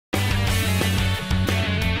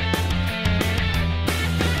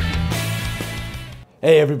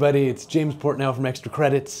Hey everybody, it's James Portnow from Extra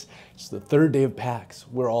Credits. It's the third day of PAX.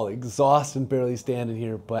 We're all exhausted and barely standing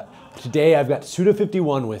here, but today I've got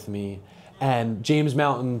Suda51 with me and James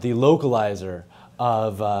Mountain, the localizer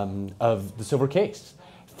of the Silver Case.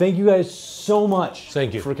 Thank you guys so much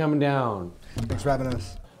for coming down. Thanks for having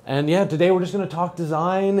us. And yeah, today we're just going to talk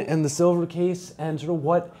design and the Silver Case and sort of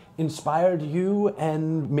what inspired you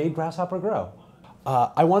and made Grasshopper grow.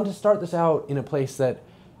 I wanted to start this out in a place that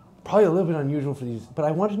probably a little bit unusual for these, but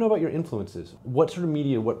I wanted to know about your influences. What sort of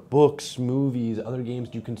media, what books, movies, other games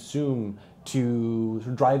do you consume to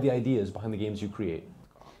sort of drive the ideas behind the games you create?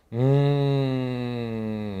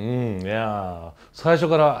 いや最初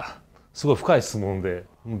からすごい深い質問で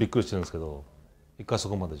びっくりしてるんですけど、一回そ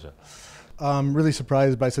こまでじゃ。I'm really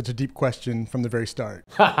surprised by such a deep question from the very start.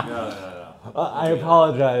 I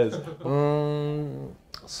apologize.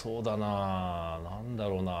 そうだな、なんだ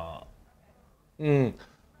ろうな。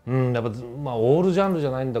やっぱまあオールジャンルじゃ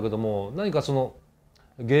ないんだけども、何かその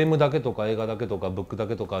ゲームだけとか映画だけとかブックだ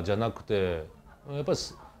けとかじゃなくて、やっぱり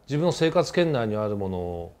自分の生活圏内にあるも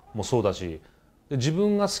のもそうだし、自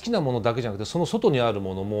分が好きなものだけじゃなくてその外にある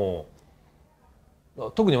ものも、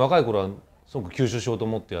特に若い頃はすごく吸収しようと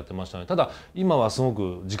思ってやってましたね。ただ今はすご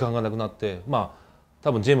く時間がなくなって、まあ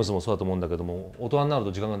多分ジェームスもそうだと思うんだけども、大人になる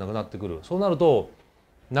と時間がなくなってくる。そうなると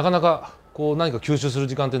なかなかこう何か吸収する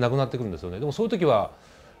時間ってなくなってくるんですよね。でもそういう時は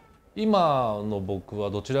今の僕は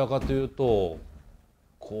どちらかというと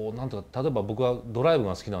こうなんとか、例えば僕はドライブ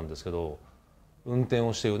が好きなんですけど、運転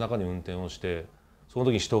をして夜中に運転をして、その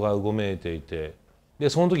時に人がうごめいていて、で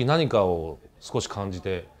その時何かを少し感じ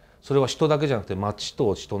て、それは人だけじゃなくて街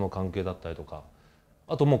と人の関係だったりとか、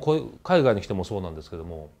あともうこういう海外に来てもそうなんですけど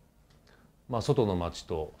も、まあ外の街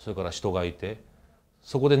とそれから人がいて、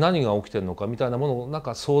そこで何が起きてるのかみたいなものをなん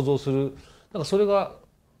か想像する、なんかそれが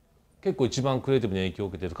結構一番クリエイティブに影響を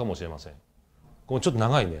受けているかもしれません。ごめん、ちょっと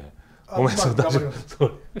長いね。ごめんなさい。大丈夫。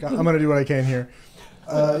I'm going to do what I can here.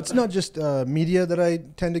 It's not just media that I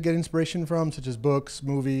tend to get inspiration from, such as books,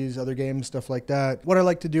 movies, other games, stuff like that. What I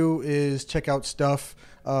like to do is check out stuff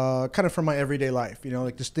kind of from my everyday life, you know,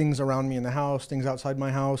 like just things around me in the house, things outside my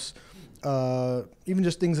house, even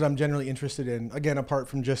just things that I'm generally interested in, again, apart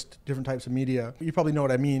from just different types of media. You probably know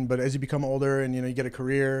what I mean, but as you become older and, you know, you get a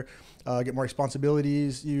career, get more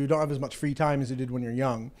responsibilities, you don't have as much free time as you did when you're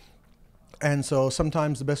young. And so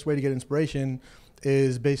sometimes the best way to get inspiration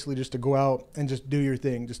is basically just to go out and just do your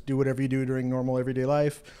thing, just do whatever you do during normal everyday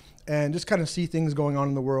life and just kind of see things going on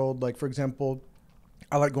in the world. Like, for example,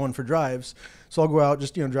 I like going for drives. So I'll go out,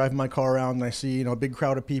 just, you know, driving my car around and I see, you know, a big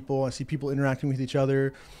crowd of people. I see people interacting with each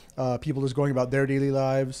other, people just going about their daily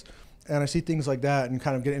lives. And I see things like that and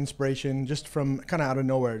kind of get inspiration just from kind of out of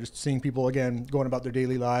nowhere, just seeing people, again, going about their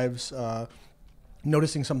daily lives,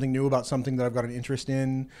 noticing something new about something that I've got an interest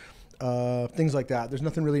in, things like that. There's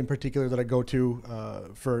nothing really in particular that I go to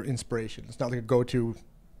for inspiration. It's not like a go-to.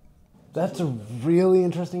 That's a really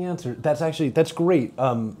interesting answer. That's great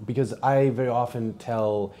because I very often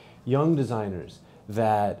tell young designers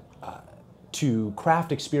that to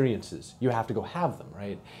craft experiences, you have to go have them,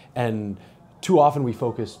 right? And too often we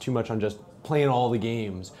focus too much on just playing all the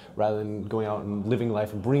games rather than going out and living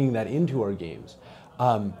life and bringing that into our games.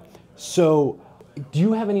 So do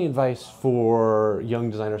you have any advice for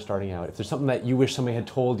young designers starting out? If there's something that you wish somebody had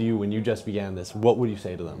told you when you just began this, what would you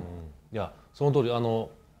say to them? いや、その通り、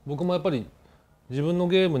僕もやっぱり自分の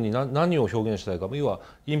ゲームに何を表現したいか、要は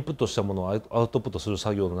インプットしたものをアウトプットする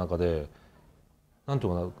作業の中で、なんてい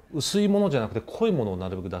うかな、薄いものじゃなくて濃いものをな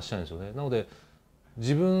るべく出したいんですよね。なので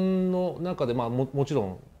自分の中で、まあもちろ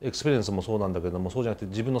んエクスペリエンスもそうなんだけども、そうじゃなくて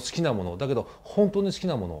自分の好きなものだけど本当に好き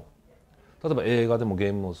なもの、例えば映画でもゲ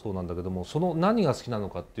ームもそうなんだけども、その何が好きなの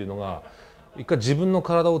かっていうのが一回自分の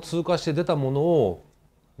体を通過して出たものを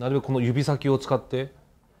なるべくこの指先を使って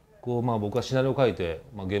こう、まあ僕はシナリオを書いて、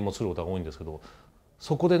まあ、ゲームを作ることが多いんですけど、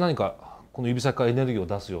そこで何かこの指先からエネルギーを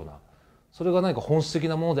出すような、それが何か本質的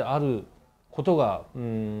なものであることが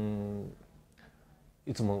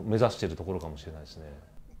いつも目指しているところかもしれないですね。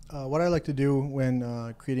What I like to do when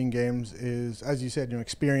creating games is, as you said, you know,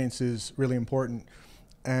 experience is really important.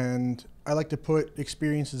 And I like to put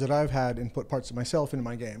experiences that I've had and put parts of myself into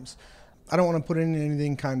my games. I don't want to put in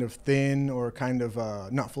anything kind of thin or kind of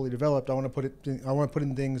not fully developed. I want to put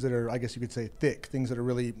in things that are, I guess you could say, thick, things that are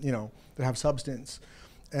really, you know, that have substance.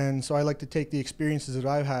 And so I like to take the experiences that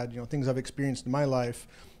I've had, you know, things I've experienced in my life,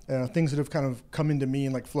 things that have kind of come into me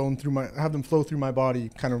and like flown through have them flow through my body,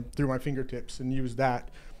 kind of through my fingertips, and use that,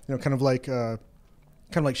 you know, kind of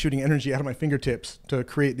like shooting energy out of my fingertips to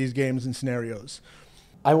create these games and scenarios.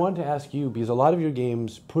 I want to ask you, because a lot of your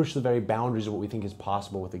games push the very boundaries of what we think is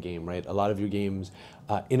possible with a game, right? A lot of your games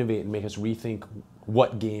innovate and make us rethink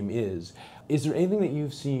what game is. Is there anything that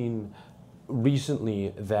you've seen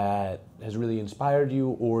recently that has really inspired you,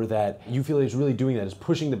 or that you feel is really doing that, is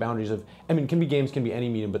pushing the boundaries of, I mean, it can be games, can be any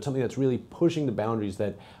medium, but something that's really pushing the boundaries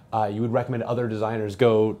that you would recommend other designers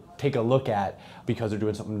go take a look at because they're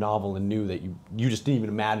doing something novel and new that you just didn't even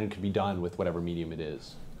imagine could be done with whatever medium it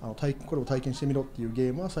is? これを体験してみろっていうゲ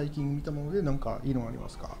ームは最近見たものでなんかいいのありま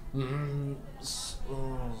すか？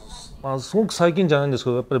まあ、すごく最近じゃないんですけ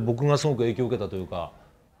ど、やっぱり僕がすごく影響を受けたというか、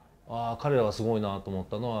彼らがすごいなと思っ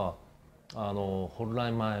たのはホルラ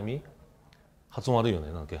イマイアミ、発音悪いよね、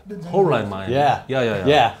なんだっけ、ホルライマイアミ、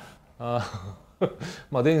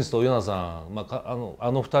まあデニスとヨナさん、まあ、あ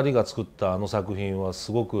の2人が作ったあの作品は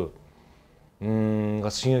すごく刺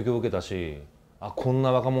激を受けたし、こん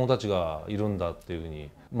な若者たちがいるんだっていうふうに、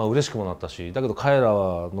まあ嬉しくもなったし、だけど彼ら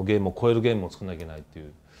のゲームを超えるゲームを作んなきゃいけないってい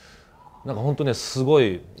う、なんか本当ねすご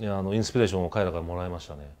いインスピレーションを彼らからもらいまし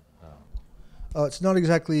たね。It's not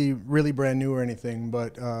exactly really brand new or anything,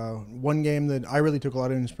 but one game that I really took a lot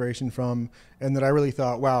of inspiration from, and that I really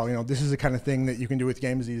thought, wow, you know, this is the kind of thing that you can do with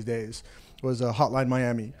games these days, was Hotline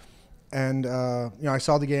Miami. And you know, I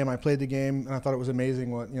saw the game, I played the game, and I thought it was amazing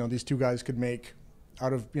what these two guys could make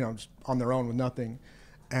out of just on their own with nothing.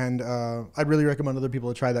 And I'd really recommend other people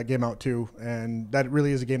to try that game out too. And that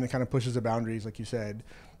really is a game that kind of pushes the boundaries, like you said.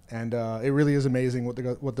 And it really is amazing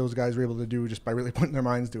what those guys were able to do just by really putting their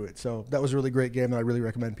minds to it. So that was a really great game that I really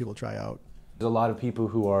recommend people try out. There's a lot of people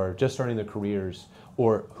who are just starting their careers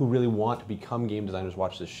or who really want to become game designers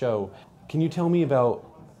watch this show. Can you tell me about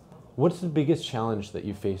what's the biggest challenge that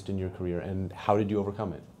you faced in your career and how did you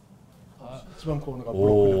overcome it?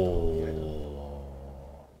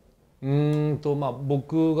 まあ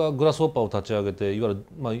僕がグラスホッパーを立ち上げて、いわゆる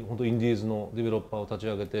まあ本当インディーズのデベロッパーを立ち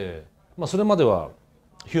上げて、まあそれまでは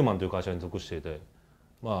ヒューマンという会社に属していて、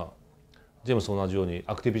まあジェームスと同じように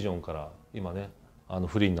アクティビジョンから今ね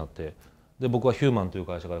フリーになって、で僕はヒューマンという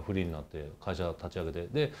会社からフリーになって会社を立ち上げて、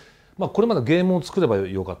でまあこれまでゲームを作れば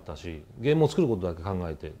よかったし、ゲームを作ることだけ考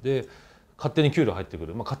えて、で勝手に給料入ってく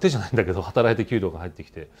る、まあ勝手じゃないんだけど働いて給料が入って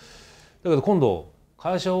きて、だけど今度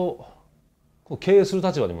会社を経営する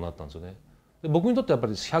立場にもなったんですよね。で僕にとってやっぱ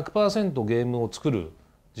り 100% ゲームを作る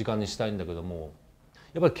時間にしたいんだけども、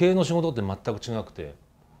やっぱり経営の仕事って全く違くて、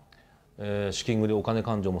資金繰りお金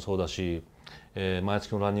勘定もそうだし、毎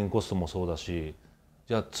月のランニングコストもそうだし、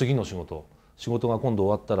じゃあ次の仕事が今度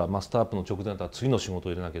終わったらマスターアップの直前だったら次の仕事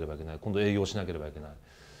を入れなければいけない、今度営業しなければいけない。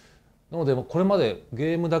なのでこれまで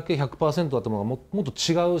ゲームだけ 100% だったものがもっと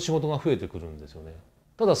違う仕事が増えてくるんですよね。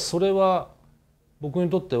ただそれは僕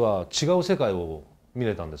にとっては違う世界を見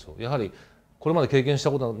れたんですよ。やはりこれまで経験し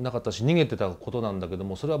たことはなかったし、逃げてたことなんだけど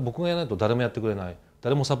も、それは僕がやらないと誰もやってくれない、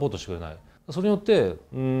誰もサポートしてくれない。それによって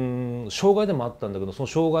障害でもあったんだけど、その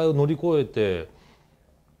障害を乗り越えて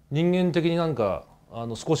人間的になんか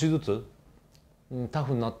少しずつタ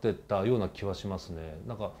フになっていったような気はしますね。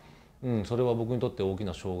なんかそれは僕にとって大き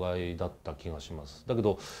な障害だった気がします。だけ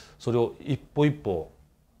どそれを一歩一歩、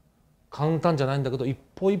簡単じゃないんだけど一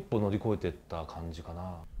歩一歩乗り越えていった感じか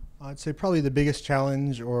な。I'd say probably the biggest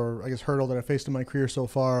challenge or I guess hurdle that I faced in my career so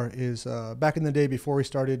far is back in the day before we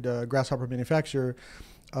started Grasshopper Manufacture,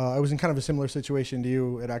 I was in kind of a similar situation to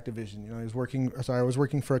you at Activision. You know, I was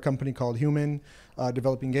working for a company called Human,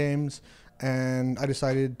 developing games, and I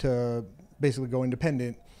decided to basically go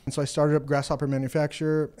independent. And so I started up Grasshopper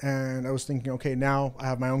Manufacture, and I was thinking, okay, now I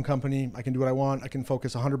have my own company, I can do what I want, I can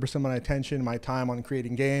focus 100% of my attention, my time on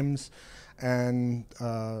creating games. And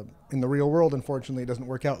in the real world, unfortunately, it doesn't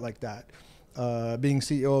work out like that. Being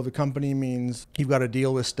CEO of a company means you've got to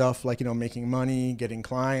deal with stuff like, making money, getting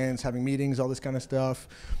clients, having meetings, all this kind of stuff.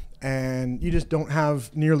 And you just don't have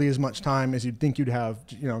nearly as much time as you'd think you'd have,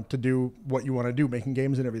 to do what you want to do, making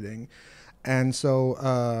games and everything. And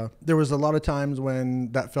so there was a lot of times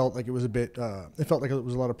when that felt like it was it felt like it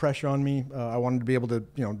was a lot of pressure on me. I wanted to be able to,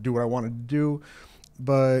 do what I wanted to do.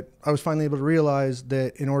 But I was finally able to realize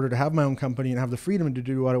that in order to have my own company and have the freedom to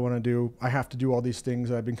do what I want to do, I have to do all these things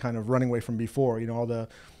that I've been kind of running away from before, all the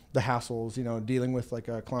hassles, dealing with like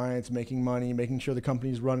clients, making money, making sure the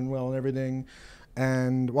company's running well and everything.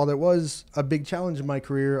 And while there was a big challenge in my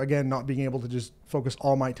career, again, not being able to just focus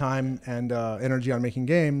all my time and energy on making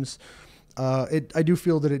games, I do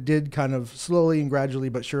feel that it did kind of slowly and gradually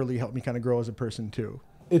but surely help me kind of grow as a person too.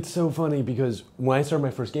 It's so funny because when I started my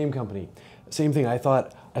first game company, same thing. I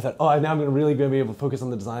thought, oh, now I'm really going to be able to focus on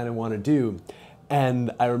the design I want to do.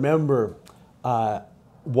 And I remember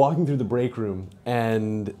walking through the break room,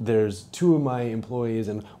 and there's two of my employees,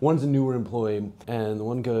 and one's a newer employee, and the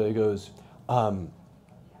one guy goes,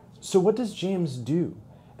 so what does James do?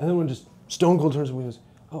 And then when just Stone Cold turns to me and goes,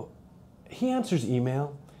 oh, he answers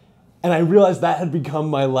email. And I realized that had become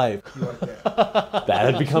my life. That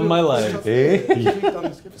had become my life.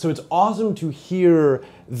 So it's awesome to hear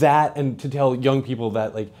that and to tell young people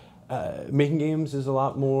that like making games is a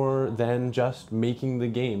lot more than just making the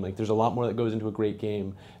game. Like there's a lot more that goes into a great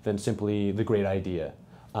game than simply the great idea.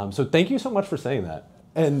 So thank you so much for saying that.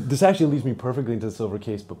 And this actually leads me perfectly into the silver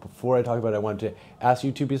case, but before I talk about it, I wanted to ask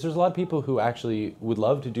you too, because there's a lot of people who actually would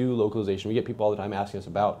love to do localization. We get people all the time asking us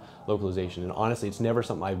about localization, and honestly, it's never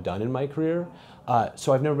something I've done in my career,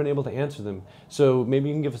 so I've never been able to answer them. So maybe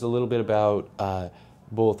you can give us a little bit about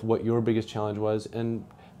both what your biggest challenge was and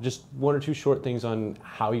just one or two short things on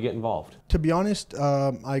how you get involved. To be honest,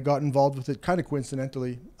 I got involved with it kind of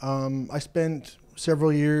coincidentally. I spent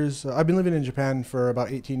several years, I've been living in Japan for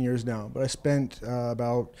about 18 years now, but I spent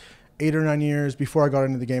about 8 or 9 years before I got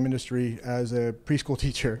into the game industry as a preschool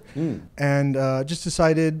teacher. And just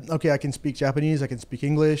decided, okay, I can speak Japanese, I can speak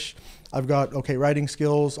English, I've got okay writing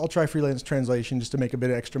skills, I'll try freelance translation just to make a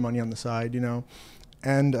bit of extra money on the side, you know.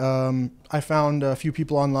 And I found a few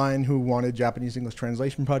people online who wanted Japanese English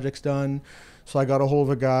translation projects done. So I got a hold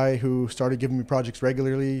of a guy who started giving me projects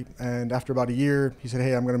regularly. And after about a year, he said,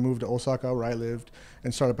 hey, I'm going to move to Osaka, where I lived,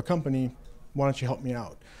 and start up a company. Why don't you help me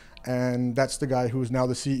out? And that's the guy who's now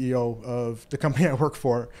the CEO of the company I work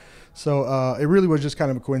for. So it really was just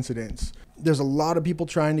kind of a coincidence. There's a lot of people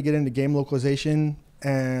trying to get into game localization,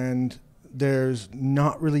 and there's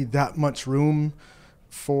not really that much room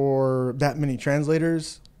for that many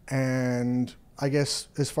translators. And I guess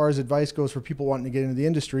as far as advice goes for people wanting to get into the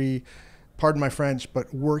industry, pardon my French,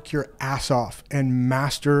 but work your ass off and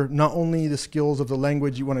master not only the skills of the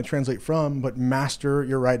language you want to translate from, but master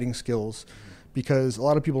your writing skills. Because a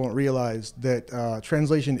lot of people don't realize that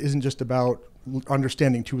translation isn't just about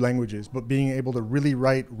understanding two languages, but being able to really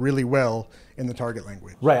write really well in the target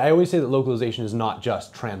language. Right, I always say that localization is not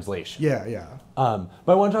just translation. Yeah, yeah. But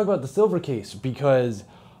I want to talk about the silver case because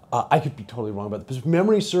I could be totally wrong about this. If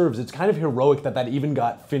memory serves, it's kind of heroic that that even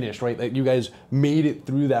got finished, right? That you guys made it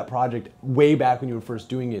through that project way back when you were first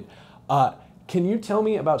doing it. Can you tell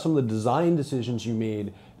me about some of the design decisions you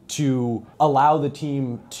made to allow the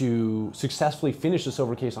team to successfully finish the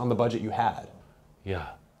silver case on the budget you had?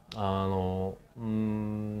 Yeah.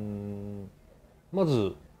 ま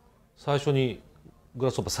ず最初にグ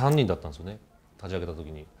ラスホッパー3人だったんですよね、立ち上げた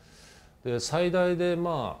時に。で最大で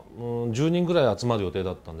まあ10人ぐらい集まる予定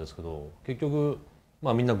だったんですけど、結局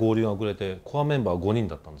まあみんな合流が遅れてコアメンバー5人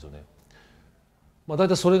だったんですよね。まあ大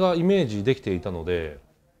体それがイメージできていたので、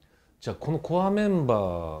じゃあこのコアメンバ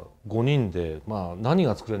ー5人でまあ何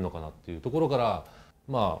が作れるのかなっていうところから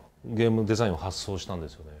まあゲームデザインを発想したんで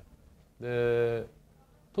すよね。で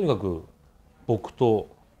とにかく僕と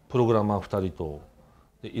プログラマー2人と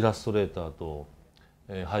でイラストレーターと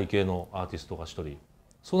背景のアーティストが1人、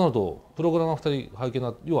そうなるとプログラマー2人背景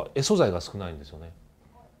の要は絵素材が少ないんですよね。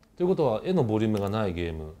ということは絵のボリュームがないゲ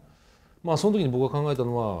ーム、まあその時に僕が考えた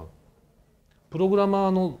のはプログラマ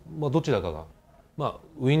ーのどちらかが、まあ、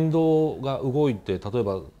ウィンドウが動いて例え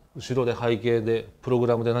ば後ろで背景でプログ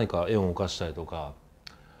ラムで何か絵を動かしたりとか、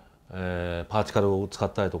パーティカルを使っ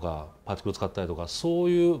たりとかパーティクルを使ったりとか、そう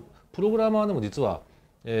いうプログラマーでも実は、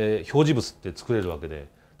表示物って作れるわけで、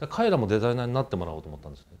彼らもデザイナーになってもらおうと思った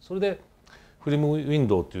んですね。それでフレームウィン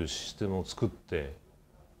ドウっていうシステムを作って、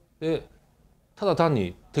でただ単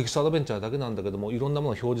にテキストアドベンチャーだけなんだけども、いろんな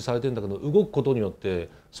ものが表示されてるんだけど、動くことによって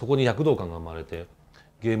そこに躍動感が生まれて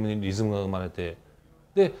ゲームにリズムが生まれて、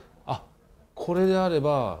でこれであれ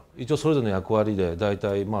ば一応それぞれの役割で大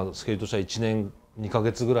体まあスケールとしては1年2ヶ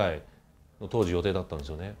月ぐらいの当時予定だったんです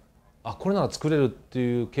よね。これなら作れるって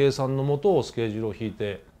いう計算のもとスケジュールを引い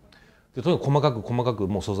て、でとにかく細かく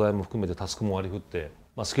もう素材も含めてタスクも割り振って、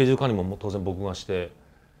まあ、スケジュール管理も当然僕がして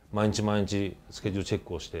毎日スケジュールチェッ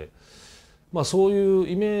クをして、まあ、そういう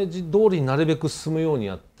イメージ通りになるべく進むように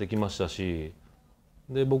やってきましたし、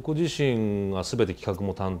で僕自身が全て企画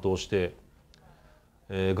も担当して、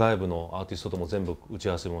外部のアーティストとも全部打ち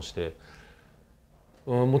合わせもして、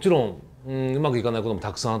もちろん、うまくいかないことも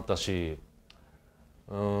たくさんあったし、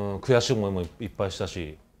悔しい思いもいっぱいした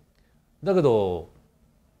し、だけど、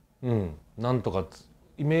なんとか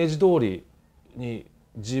イメージ通りに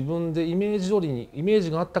自分でイメージ通りにイメー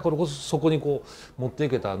ジがあったからこそそこにこう持ってい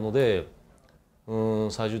けたので、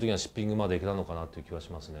最終的にはシッピングまでいけたのかなという気は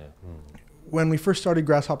しますね。When we first started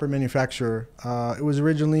Grasshopper Manufacture, it was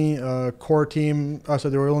originally a core team, so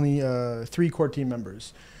there were only 3 core team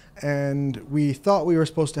members. And we thought we were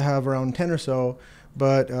supposed to have around 10 or so,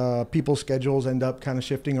 but people's schedules end up kind of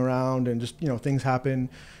shifting around and just, things happen.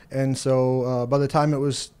 And so by the time it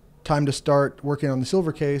was time to start working on the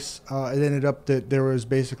Silver Case, it ended up that there was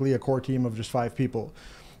basically a core team of just 5 people.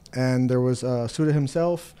 And there was Suda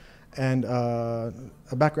himself and a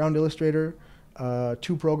background illustrator,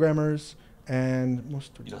 2 programmers, and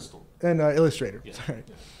illustrator. Yeah. Sorry.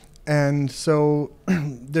 And so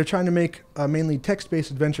they're trying to make a mainly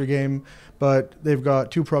text-based adventure game, but they've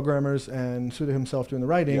got 2 programmers and Suda himself doing the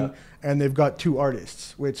writing, and they've got 2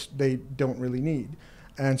 artists, which they don't really need.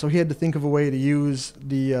 And so he had to think of a way to use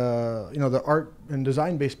the the art and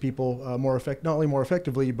design-based people not only more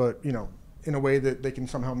effectively, but in a way that they can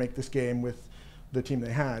somehow make this game with the team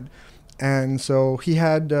they had. And so he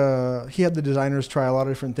had the designers try a lot of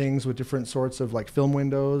different things with different sorts of like film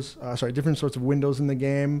windows, different sorts of windows in the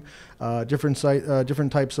game, different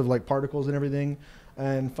types of like particles and everything.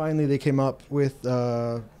 And finally they came up with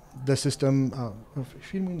the system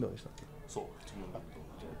film windows.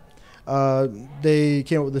 They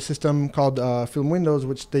came up with a system called Film Windows,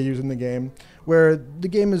 which they use in the game, where the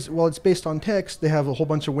game is, while it's based on text, they have a whole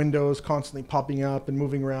bunch of windows constantly popping up and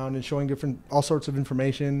moving around and showing all sorts of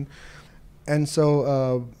information. And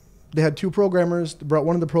so they had 2 programmers, brought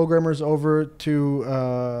one of the programmers over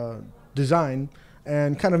to design,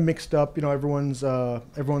 and kind of mixed up, everyone's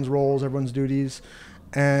roles, everyone's duties.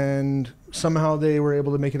 And somehow they were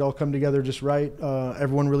able to make it all come together just right.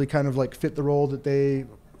 Everyone really kind of like fit the role that they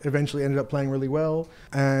eventually ended up playing really well.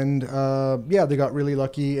 And they got really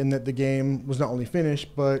lucky in that the game was not only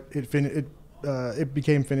finished, but it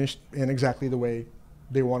became finished in exactly the way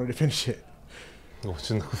they wanted to finish it.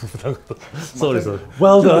 Sorry.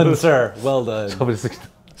 Well done, sir. Well done.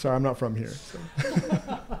 Sorry, I'm not from here. So.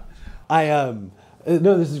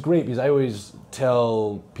 No, this is great because I always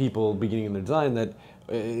tell people beginning in their design that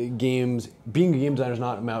being a game designer is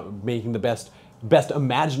not about making the best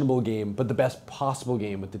imaginable game, but the best possible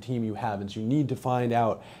game with the team you have. And so you need to find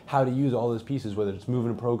out how to use all those pieces, whether it's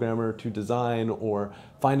moving a programmer to design or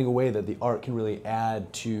finding a way that the art can really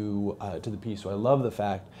add to the piece. So I love the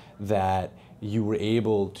fact that you were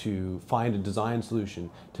able to find a design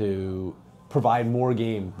solution to provide more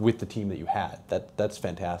game with the team that you had. That's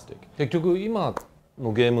fantastic. 結局今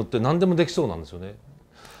のゲームって何でもできそうなんですよね。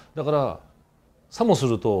だからさもす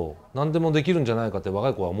ると何でもできるんじゃないかって若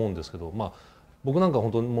い子は思うんですけど、僕なんか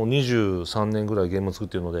本当にもう23年ぐらいゲームを作っ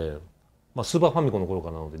ているので、スーパーファミコンの頃か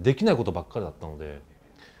らなのでできないことばっかりだったので、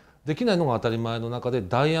できないのが当たり前の中で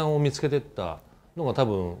代案を見つけていったのが多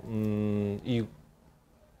分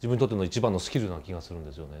自分にとっての一番のスキルな気がするん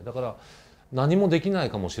ですよね。だから何もできない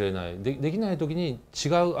かもしれない、できない時に違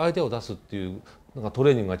うアイデアを出すっていうのがト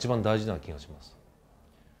レーニングが一番大事な気がします。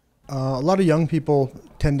A lot of young people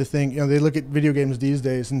tend to think, they look at video games these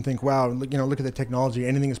days and think, wow, look at the technology,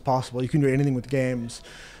 anything is possible, you can do anything with games.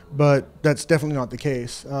 But that's definitely not the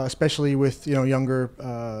case, especially with younger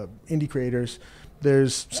indie creators.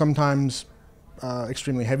 There's sometimes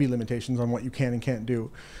extremely heavy limitations on what you can and can't do.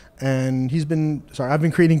 And I've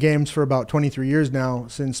been creating games for about 23 years now,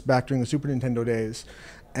 since back during the Super Nintendo days.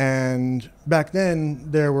 And back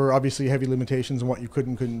then, there were obviously heavy limitations on what you could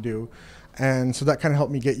and couldn't do. And so that kind of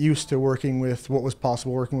helped me get used to working with what was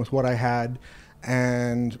possible, working with what I had.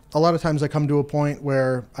 And a lot of times I come to a point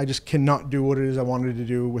where I just cannot do what it is I wanted to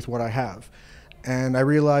do with what I have. And I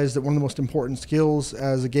realized that one of the most important skills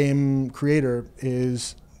as a game creator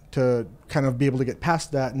is to kind of be able to get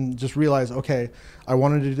past that and just realize, okay, I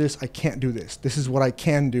wanted to do this, I can't do this. This is what I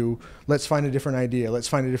can do. Let's find a different idea. Let's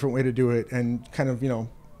find a different way to do it and kind of,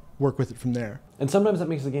 work with it from there. And sometimes that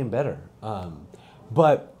makes the game better.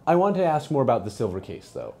 But I wanted to ask more about the Silver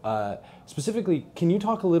Case, though. Specifically, can you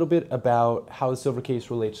talk a little bit about how the Silver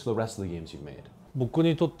Case relates to the rest of the games you've made? 僕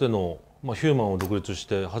にとっての、ヒューマンを独立し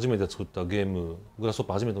て初めて作ったゲーム、グラスホッ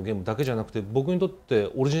パー初めてのゲームだけじゃなくて、僕にとっ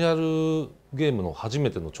てオリジナルゲームの初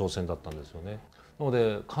めての挑戦だったんですよね。なの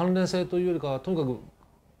で関連性というよりかは、とにかく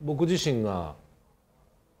僕自身が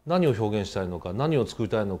何を表現したいのか、何を作り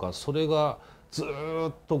たいのか、それがずっ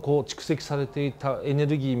と蓄積されていたエネ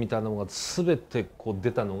ルギーみたいなのが全て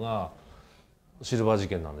出たのがシルバー事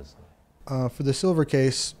件なんですね。For the Silver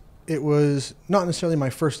Case, it was not necessarily my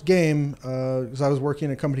first game, because I was working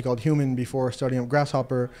in a company called Human before starting up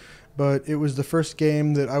Grasshopper, but it was the first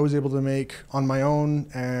game that I was able to make on my own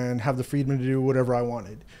and have the freedom to do whatever I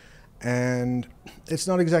wanted. And it's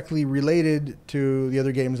not exactly related to the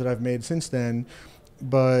other games that I've made since then,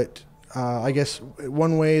 but I guess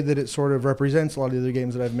one way that it sort of represents a lot of the other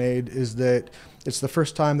games that I've made is that it's the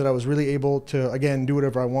first time that I was really able to, again, do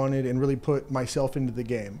whatever I wanted and really put myself into the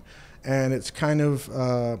game. And it's kind of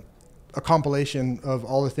a compilation of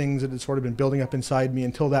all the things that had sort of been building up inside me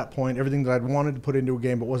until that point, everything that I'd wanted to put into a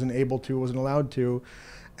game but wasn't able to, wasn't allowed to.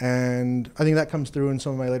 And I think that comes through in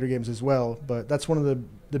some of my later games as well. But that's one of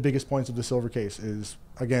the biggest points of the Silver Case is,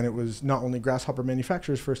 again, it was not only Grasshopper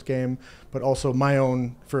Manufacturer's first game, but also my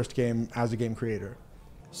own first game as a game creator.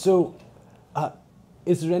 So,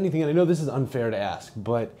 is there anything, and I know this is unfair to ask,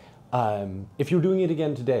 but if you were doing it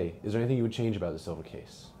again today, is there anything you would change about the Silver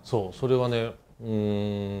Case? そう、それはね、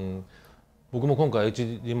僕も今回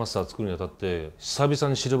HD マスター作るにあたって久々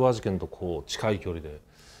にシルバー事件とこう近い距離で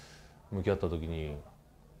向き合った時に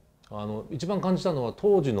一番感じたのは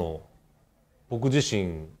当時の僕自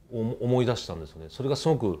身を思い出したんですよね。それがす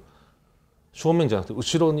ごく正面じゃなくて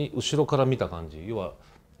後ろから見た感じ、要は、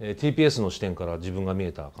TPS の視点から自分が見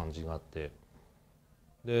えた感じがあって、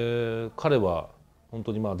で彼は本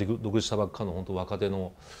当にまあ独立したばっかの本当若手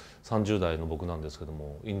の30代の僕なんですけど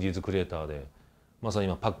も、インディーズクリエイターでまさに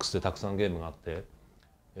今パックスでたくさんゲームがあって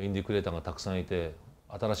インディークリエイターがたくさんいて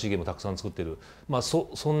新しいゲームをたくさん作ってる、まあ、そ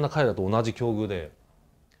んな彼らと同じ境遇で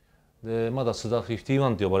まだ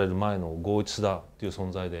Suda51と呼ばれる前の51須田っていう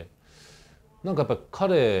存在で、なんかやっぱり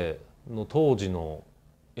彼の当時の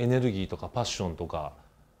エネルギーとかパッションとか、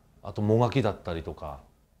あともがきだったりとか、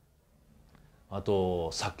あ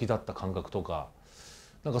と殺気だった感覚とか、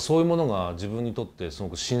なんかそういうものが自分にとってすご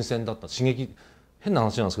く新鮮だった、刺激、変な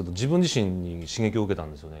話なんですけど自分自身に刺激を受けた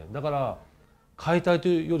んですよね。だから変えたいと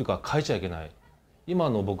いうよりかは変えちゃいけない、今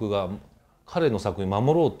の僕が彼の作品を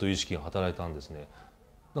守ろうという意識が働いたんですね。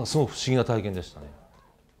なんかすごく不思議な体験でしたね。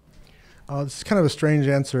It's kind of a strange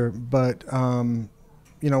answer, but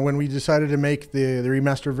you know, when we decided to make the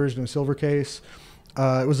remastered version of Silver Case,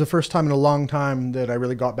 it was the first time in a long time that I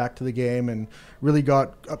really got back to the game and really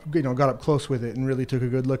got up close with it and really took a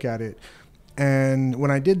good look at it. And when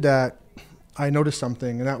I did that, I noticed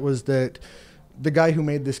something, and that was that the guy who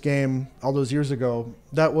made this game all those years ago,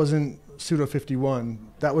 that wasn't Suda51.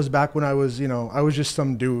 That was back when I was just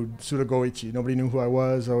some dude, Suda Goichi. Nobody knew who I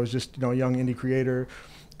was. I was just, a young indie creator.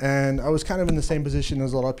 And I was kind of in the same position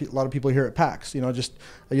as a lot of people here at PAX, just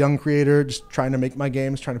a young creator, just trying to make my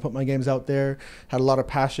games, trying to put my games out there. Had a lot of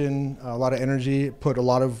passion, a lot of energy, put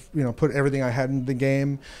everything I had into the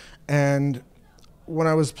game. And when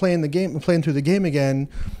I was playing through the game again,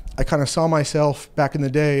 I kind of saw myself back in the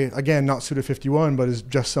day, again, not Suda51, but as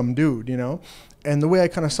just some dude, And the way I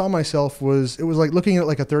kind of saw myself was, it was like looking at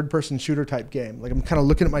like a third-person shooter type game. Like I'm kind of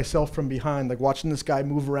looking at myself from behind, like watching this guy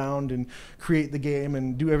move around and create the game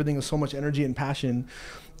and do everything with so much energy and passion.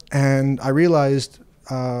 And I realized,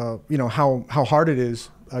 how hard it is.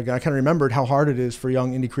 I kind of remembered how hard it is for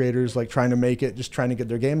young indie creators, like trying to make it, just trying to get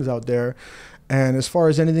their games out there. And as far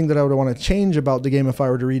as anything that I would want to change about the game if I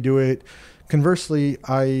were to redo it, conversely,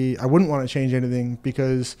 I wouldn't want to change anything,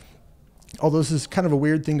 because although this is kind of a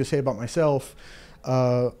weird thing to say about myself,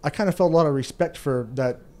 I kind of felt a lot of respect for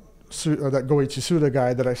that Goichi Suda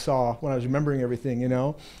guy that I saw when I was remembering everything,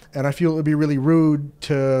 And I feel it would be really rude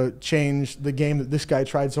to change the game that this guy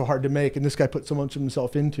tried so hard to make and this guy put so much of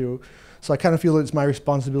himself into. So I kind of feel it's my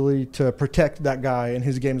responsibility to protect that guy and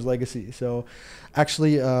his game's legacy. So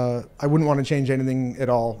actually, I wouldn't want to change anything at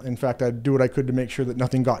all. In fact, I'd do what I could to make sure that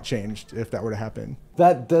nothing got changed if that were to happen.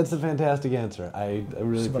 That's a fantastic answer. I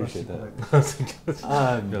really appreciate that.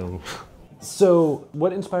 So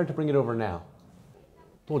what inspired to bring it over now?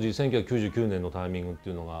 当時1999年のタイミングって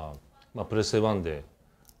いうのが、プレステ1で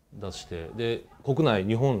出して、で国内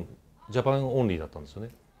日本ジャパンオンリーだったんですよね。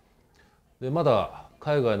でまだ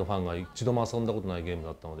海外のファンが一度も遊んだことないゲーム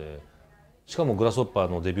だったので、しかもグラスホッパー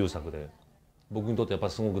のデビュー作で僕にとってやっぱ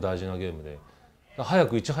りすごく大事なゲームで、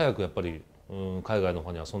いち早くやっぱり、海外のフ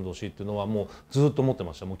ァンに遊んでほしいっていうのはもうずっと思って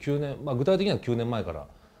ました。もう9年、具体的には9年前から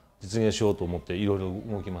実現しようと思っていろいろ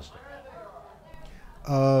動きました。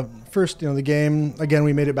First, the game, again,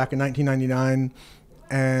 we made it back in 1999,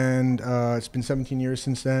 and it's been 17 years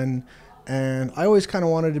since then. And I always kind of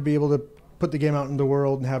wanted to be able to put the game out in the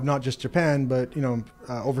world and have not just Japan, but,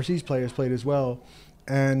 overseas players play it as well.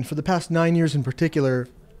 And for the past 9 years in particular,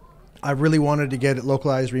 I really wanted to get it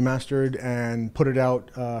localized, remastered, and put it out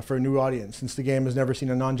for a new audience. Since the game has never seen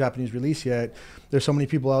a non-Japanese release yet, there's so many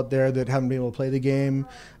people out there that haven't been able to play the game,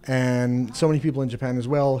 and so many people in Japan as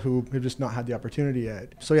well who have just not had the opportunity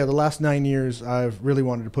yet. So yeah, the last 9 years, I've really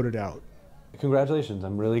wanted to put it out. Congratulations.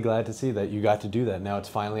 I'm really glad to see that you got to do that. Now it's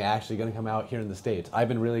finally actually going to come out here in the States. I've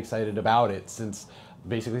been really excited about it since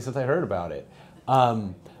I heard about it.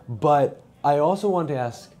 But I also wanted to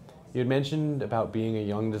ask, you had mentioned about being a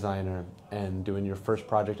young designer and doing your first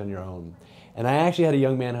project on your own. And I actually had a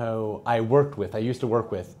young man who I used to work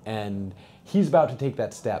with, and he's about to take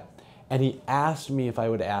that step. And he asked me if I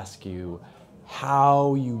would ask you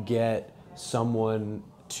how you get someone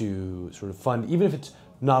to sort of fund, even if it's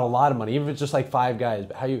not a lot of money, even if it's just like 5 guys,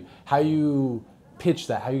 but how you pitch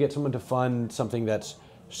that, how you get someone to fund something that's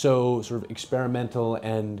so sort of experimental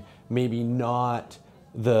and maybe not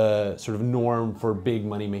the sort of norm for big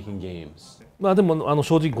money making games. まあでも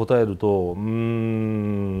正直答えると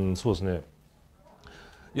そうですね。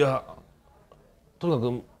いやとにか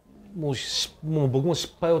くもう僕も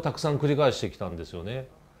失敗をたくさん繰り返してきたんですよね。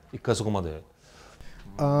一回そこまで。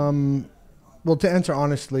Well, to answer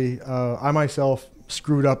honestly, I myself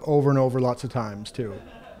screwed up over and over lots of times too.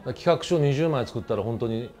 企画書20枚作ったら本当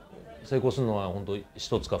に成功するのは本当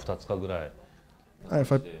1つか2つかぐらい。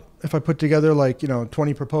If I put together like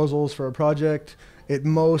 20 proposals for a project, at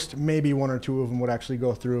most maybe one or two of them would actually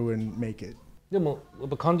go through and make it. でもやっ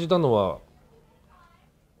ぱ感じたのは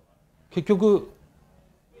結局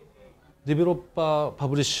ディベロッパーパ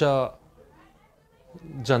ブリッシャー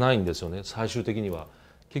じゃないんですよね。最終的には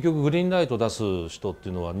結局グリーンライトを出す人って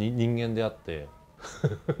いうのは人間であって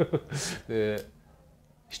で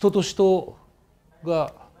人と人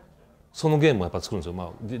がそのゲームをやっぱ作るんですよ。ま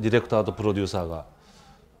あディレクターとプロデューサーが。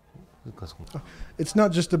It's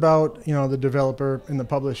not just about the developer and the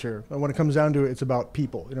publisher. When it comes down to it, it's about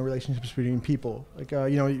people, relationships between people. Like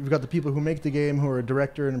you've got the people who make the game, who are a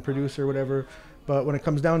director and a producer, or whatever. But when it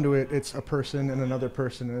comes down to it, it's a person and another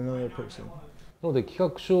person and another person. なので企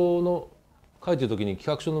画書の書いてる時に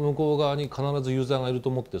企画書の向こう側に必ずユーザーがいると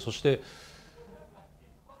思って、そして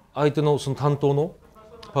相手のその担当の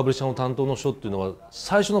パブリッシャーの担当の人っていうのは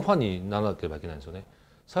最初のファンにならなければいけないんですよね。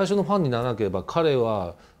最初のファンにならなければ彼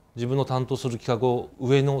は自分の担当する企画を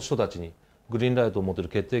上の人たちにグリーンライトを持っている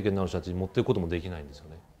決定権のある人たちに持っていくこともできないんですよ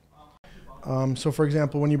ね。So for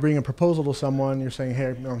example, when you bring a proposal to someone, you're saying,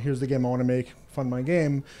 hey, here's the game I want to make, fund my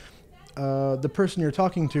game. The person you're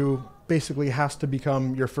talking to basically has to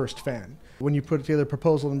become your first fan. When you put together a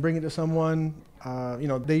proposal and bring it to someone,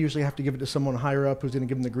 they usually have to give it to someone higher up who's going to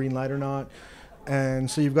give them the green light or not.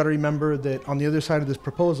 And so you've got to remember that on the other side of this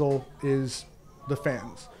proposal is the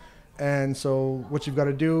fans. And so what you've got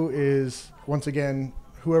to do is, once again,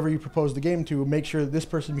 whoever you propose the game to, make sure that this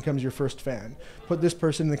person becomes your first fan. Put this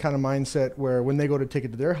person in the kind of mindset where when they go to take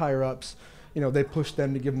it to their higher ups, they push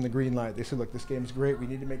them to give them the green light. They say, look, this game's great. We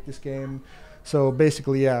need to make this game. So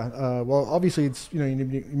basically, yeah. Well, obviously, it's you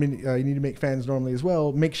need to make fans normally as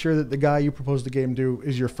well. Make sure that the guy you propose the game to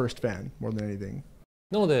is your first fan more than anything.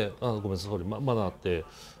 なのでごめんなさい、まだあって、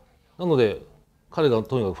なので彼が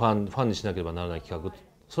とにかくファンにしなければならない企画、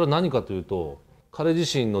それは何かというと、彼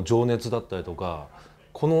自身の情熱だったりとか、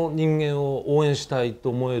この人間を応援したいと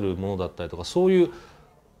思えるものだったりとか、そういう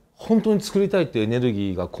本当に作りたいっていうエネル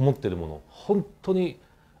ギーがこもっているもの、本当に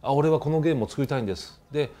俺はこのゲームを作りたいんです。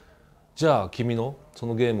で、じゃあ君のそ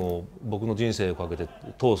のゲームを僕の人生をかけて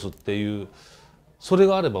通すっていう、それ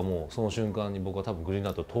があればもうその瞬間に僕は多分グリーン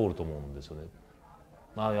ライトを通ると思うんですよね。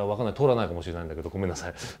いや分かんない、通らないかもしれないんだけどごめんなさ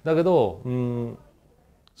い。だけど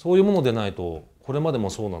そういうものでないと、これまでも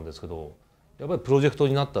そうなんですけど、やっぱりプロジェクト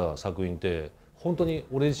になった作品って本当に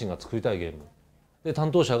俺自身が作りたいゲームで、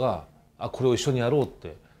担当者がこれを一緒にやろうっ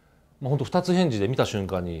て、本当2つ返事で見た瞬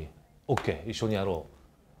間に OK 一緒にやろ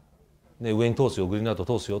う、上に通すよ、グリーンライト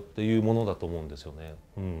通すよっていうものだと思うんですよね。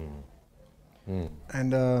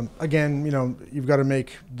And again, you've got to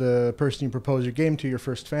make the person you propose your game to your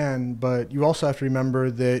first fan, but you also have to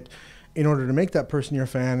remember that in order to make that person your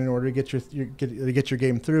fan, in order to get your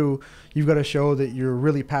game through, you've got to show that you're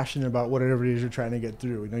really passionate about whatever it is you're trying to get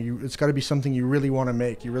through. It's got to be something you really want to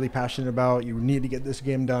make. You're really passionate about. You need to get this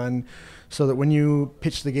game done, so that when you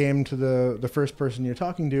pitch the game to the first person you're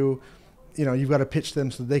talking to, you've got to pitch them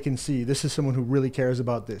so that they can see this is someone who really cares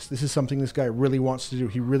about this. This is something this guy really wants to do.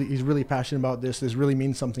 He's really passionate about this. This really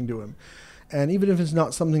means something to him. And even if it's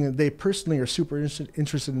not something that they personally are super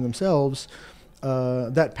interested in themselves,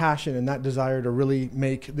 that passion and that desire to really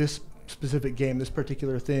make this specific game, this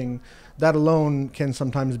particular thing, that alone can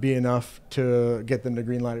sometimes be enough to get them to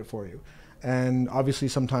greenlight it for you. And obviously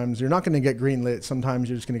sometimes you're not going to get greenlit. Sometimes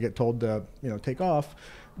you're just going to get told to, take off.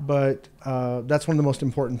 But that's one of the most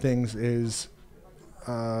important things is,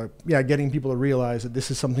 getting people to realize that this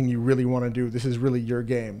is something you really want to do. This is really your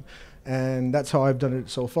game. And that's how I've done it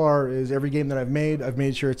so far, is every game that I've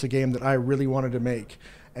made sure it's a game that I really wanted to make.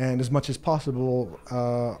 And as much as possible,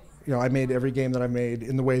 I made every game that I made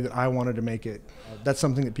in the way that I wanted to make it. That's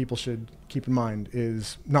something that people should keep in mind,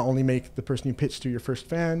 is not only make the person you pitch to your first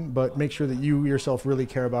fan, but make sure that you yourself really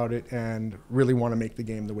care about it and really want to make the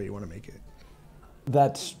game the way you want to make it.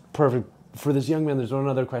 That's perfect. For this young man, there's one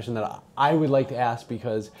other question that I would like to ask,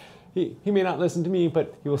 because he may not listen to me,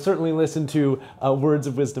 but he will certainly listen to words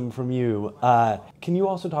of wisdom from you. Can you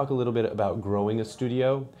also talk a little bit about growing a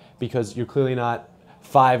studio? Because you're clearly not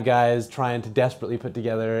 5 guys trying to desperately put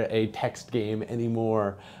together a text game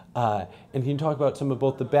anymore. And can you talk about some of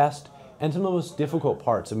both the best and some of the most difficult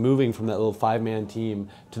parts of moving from that little 5-man team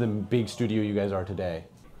to the big studio you guys are today?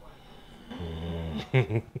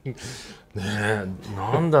 ねえ、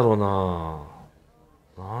なんだろうな、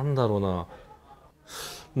なんだろうな、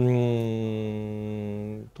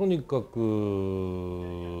とにか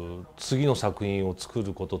く次の作品を作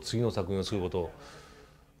ること、次の作品を作ること、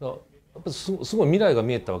やっぱりすごい未来が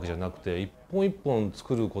見えたわけじゃなくて、一本一本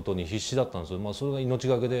作ることに必死だったんですよ。まあそれが命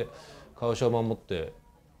がけで会社を守って、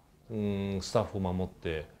スタッフを守っ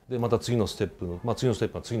て、でまた次のステップの、次のステッ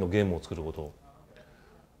プは次のゲームを作ること。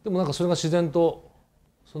でもなんかそれが自然と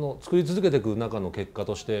その作り続けていく中の結果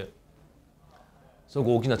としてすご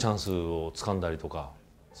く大きなチャンスをつかんだりとか、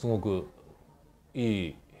すごくい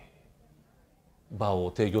い場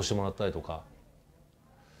を提供してもらったりとか、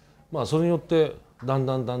それによってだん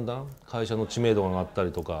だん会社の知名度が上がった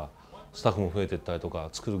りとか、スタッフも増えていったりとか、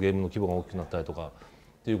作るゲームの規模が大きくなったりとか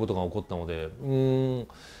っていうことが起こったので、や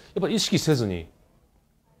っぱり意識せずに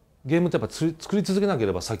ゲームってやっぱ作り続けなけ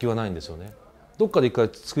れば先はないんですよね。どっかで一回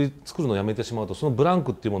作るのをやめてしまうと、そのブラン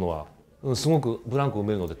クっていうものはすごくブランクを埋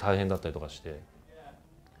めるので大変だったりとかして、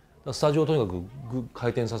スタジオをとにかく回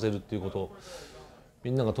転させるっていうこと、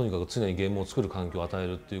みんながとにかく常にゲームを作る環境を与え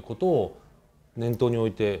るっていうことを念頭に置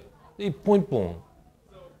いて、一本一本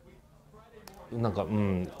なんか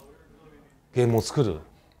ゲームを作る、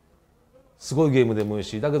すごいゲームでもいい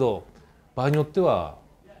し、だけど場合によっては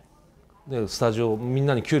スタジオみん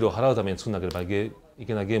なに給料を払うために作んなければいけ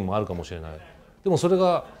ないゲームもあるかもしれない。でもそれ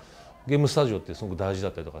がゲームスタジオってすごく大事だ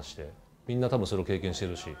ったりとかして、みんな多分それを経験して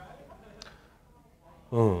るし、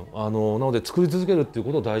なので作り続けるっていう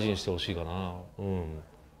ことを大事にしてほしいかな。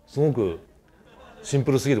すごくシン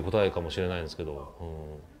プルすぎる答えかもしれないんですけ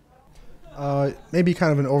ど。Maybe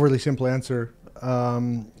kind of an overly simple answer,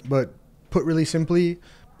 but put really simply,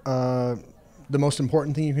 the most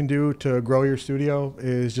important thing you can do to grow your studio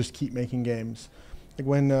is just keep making games. Like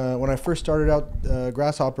when I first started out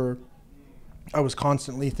Grasshopper, I was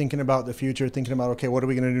constantly thinking about the future, thinking about, okay, what are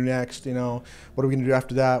we going to do next? You know, what are we going to do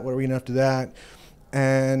after that? What are we going to do after that?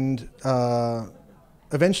 And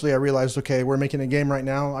eventually I realized, okay, we're making a game right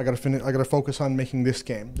now. I got to focus on making this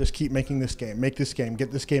game. Just keep making this game. Make this game.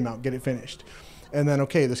 Get this game out. Get it finished. And then,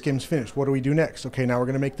 okay, this game's finished. What do we do next? Okay, now we're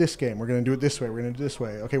going to make this game. We're going to do it this way. We're going to do it this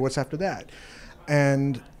way. Okay, what's after that?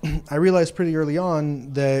 And I realized pretty early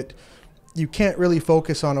on that you can't really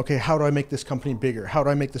focus on, okay, how do I make this company bigger? How do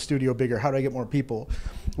I make the studio bigger? How do I get more people?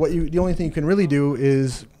 The only thing you can really do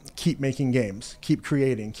is keep making games, keep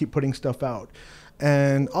creating, keep putting stuff out.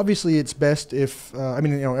 And obviously it's best if,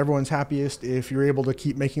 everyone's happiest if you're able to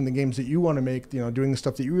keep making the games that you want to make, doing the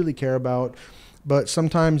stuff that you really care about. But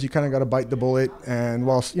sometimes you kind of got to bite the bullet, and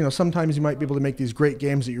while sometimes you might be able to make these great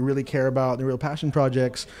games that you really care about, the real passion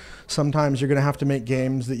projects, sometimes you're going to have to make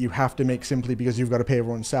games that you have to make simply because you've got to pay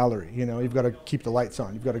everyone's salary. You've got to keep the lights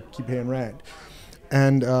on, you've got to keep paying rent.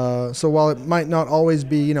 And so while it might not always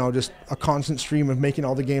be, just a constant stream of making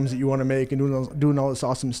all the games that you want to make and doing all this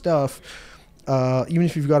awesome stuff, even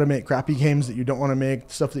if you've got to make crappy games that you don't want to make,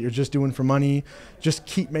 stuff that you're just doing for money, just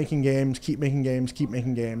keep making games, keep making games, keep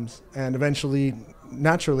making games, and eventually,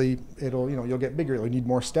 naturally, you'll get bigger. You'll need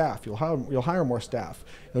more staff. You'll hire more staff.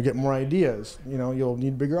 You'll get more ideas. You'll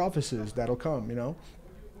need bigger offices. That'll come.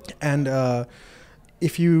 And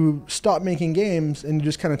if you stop making games and you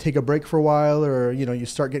just kind of take a break for a while, or you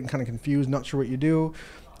start getting kind of confused, not sure what you do,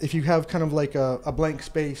 if you have kind of like a blank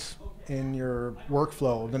space in your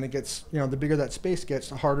workflow, then it gets, the bigger that space gets,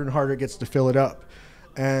 the harder and harder it gets to fill it up.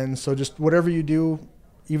 And so just whatever you do,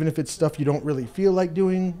 even if it's stuff you don't really feel like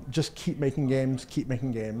doing, just keep making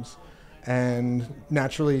games, and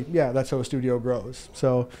naturally, that's how a studio grows.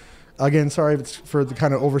 So again, sorry if it's for the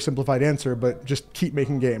kind of oversimplified answer, but just keep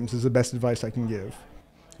making games is the best advice I can give.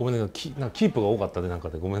 ごめんね、キープが多かったね、なんか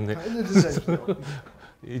でごめんね。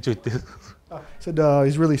一応言って。Said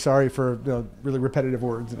he's really sorry for really repetitive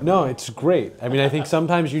words. No, it's great. I mean, I think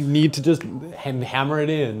sometimes you need to just hammer it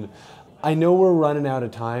in. I know we're running out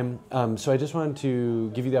of time, so I just wanted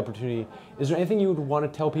to give you the opportunity. Is there anything you would want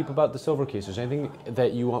to tell people about the Silver Case? Is there anything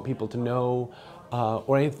that you want people to know,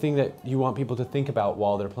 or anything that you want people to think about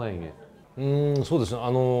while they're playing it? そうです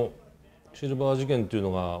ね。シルバー事件っていう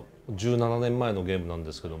のが17年前のゲームなん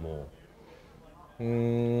ですけども、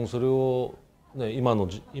それをね、今の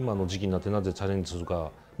時期になってなぜチャレンジする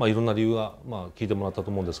か、いろんな理由が、聞いてもらったと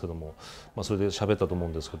思うんですけども、それで喋ったと思う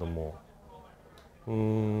んですけども、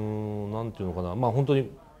なんていうのかな、本当に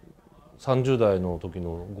30代の時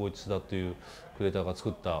のゴイツダっていうクリエイターが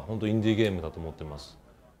作った本当インディーゲームだと思ってます。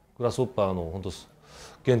グラスホッパーの本当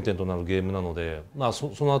原点となるゲームなので、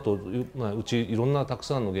その後うちいろんなたく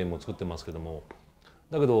さんのゲームを作ってますけども、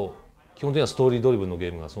だけど基本的にはストーリードリブンのゲ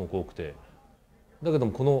ームがすごく多くて、だけど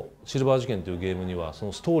もこのシルバー事件というゲームにはそ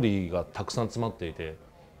のストーリーがたくさん詰まっていて、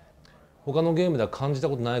他のゲームでは感じた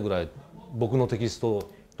ことないぐらい僕のテキスト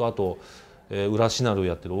と、あと、裏シナリオ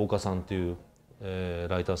やってる大岡さんっていう、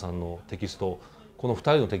ライターさんのテキスト、この2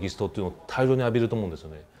人のテキストっていうのを大量に浴びると思うんです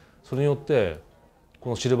よね。それによって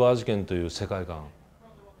このシルバー事件という世界観、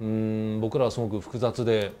僕らはすごく複雑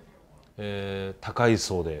で、高い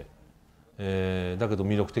層で、だけど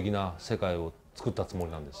魅力的な世界を作ったつも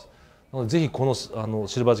りなんです。なのでぜひこの、シ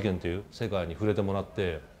ルバー事件という世界に触れてもらっ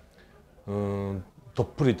て、どっ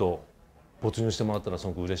ぷりと没入してもらったらす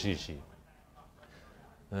ごく嬉しいし、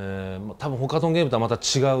多分他のゲームとはまた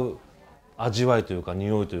違う味わいというか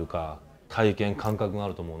匂いというか体験感覚があ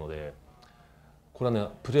ると思うので、これはね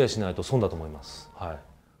プレイしないと損だと思います。はい、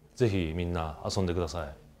ぜひみんな遊んでくださ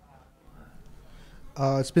い。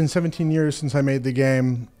It's been 17 years since I made the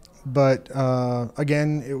game, but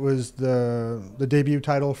again, it was the debut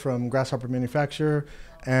title from Grasshopper Manufacturer,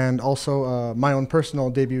 and also my own personal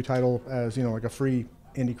debut title as like a free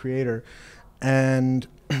indie creator, and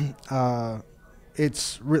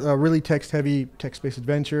it's a really text-heavy, text-based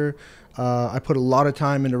adventure. I put a lot of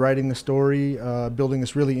time into writing the story, building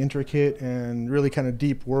this really intricate and really kind of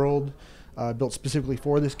deep world built specifically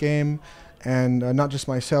for this game. And not just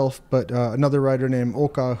myself, but another writer named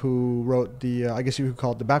Oka, who wrote the, I guess you could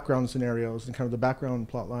call it the background scenarios and kind of the background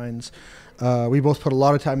plot lines. We both put a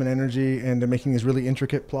lot of time and energy into making these really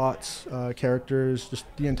intricate plots, characters, just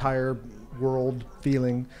the entire world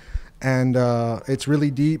feeling. And it's really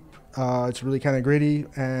deep, it's really kind of gritty,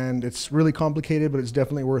 and it's really complicated, but it's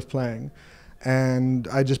definitely worth playing. And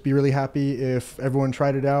I'd just be really happy if everyone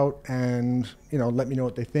tried it out and let me know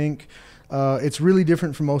what they think. It's really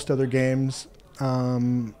different from most other games.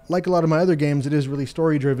 Like a lot of my other games, it is really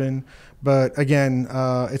story driven, but again,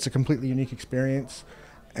 it's a completely unique experience.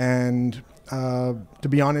 And to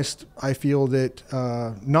be honest, I feel that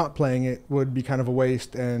not playing it would be kind of a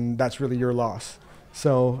waste, and that's really your loss.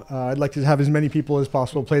 So I'd like to have as many people as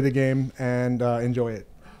possible play the game and enjoy it.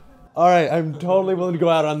 All right, I'm totally willing to go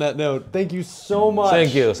out on that note. Thank you so much.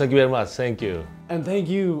 Thank you very much. Thank you. And thank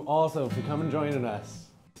you also for coming and joining us.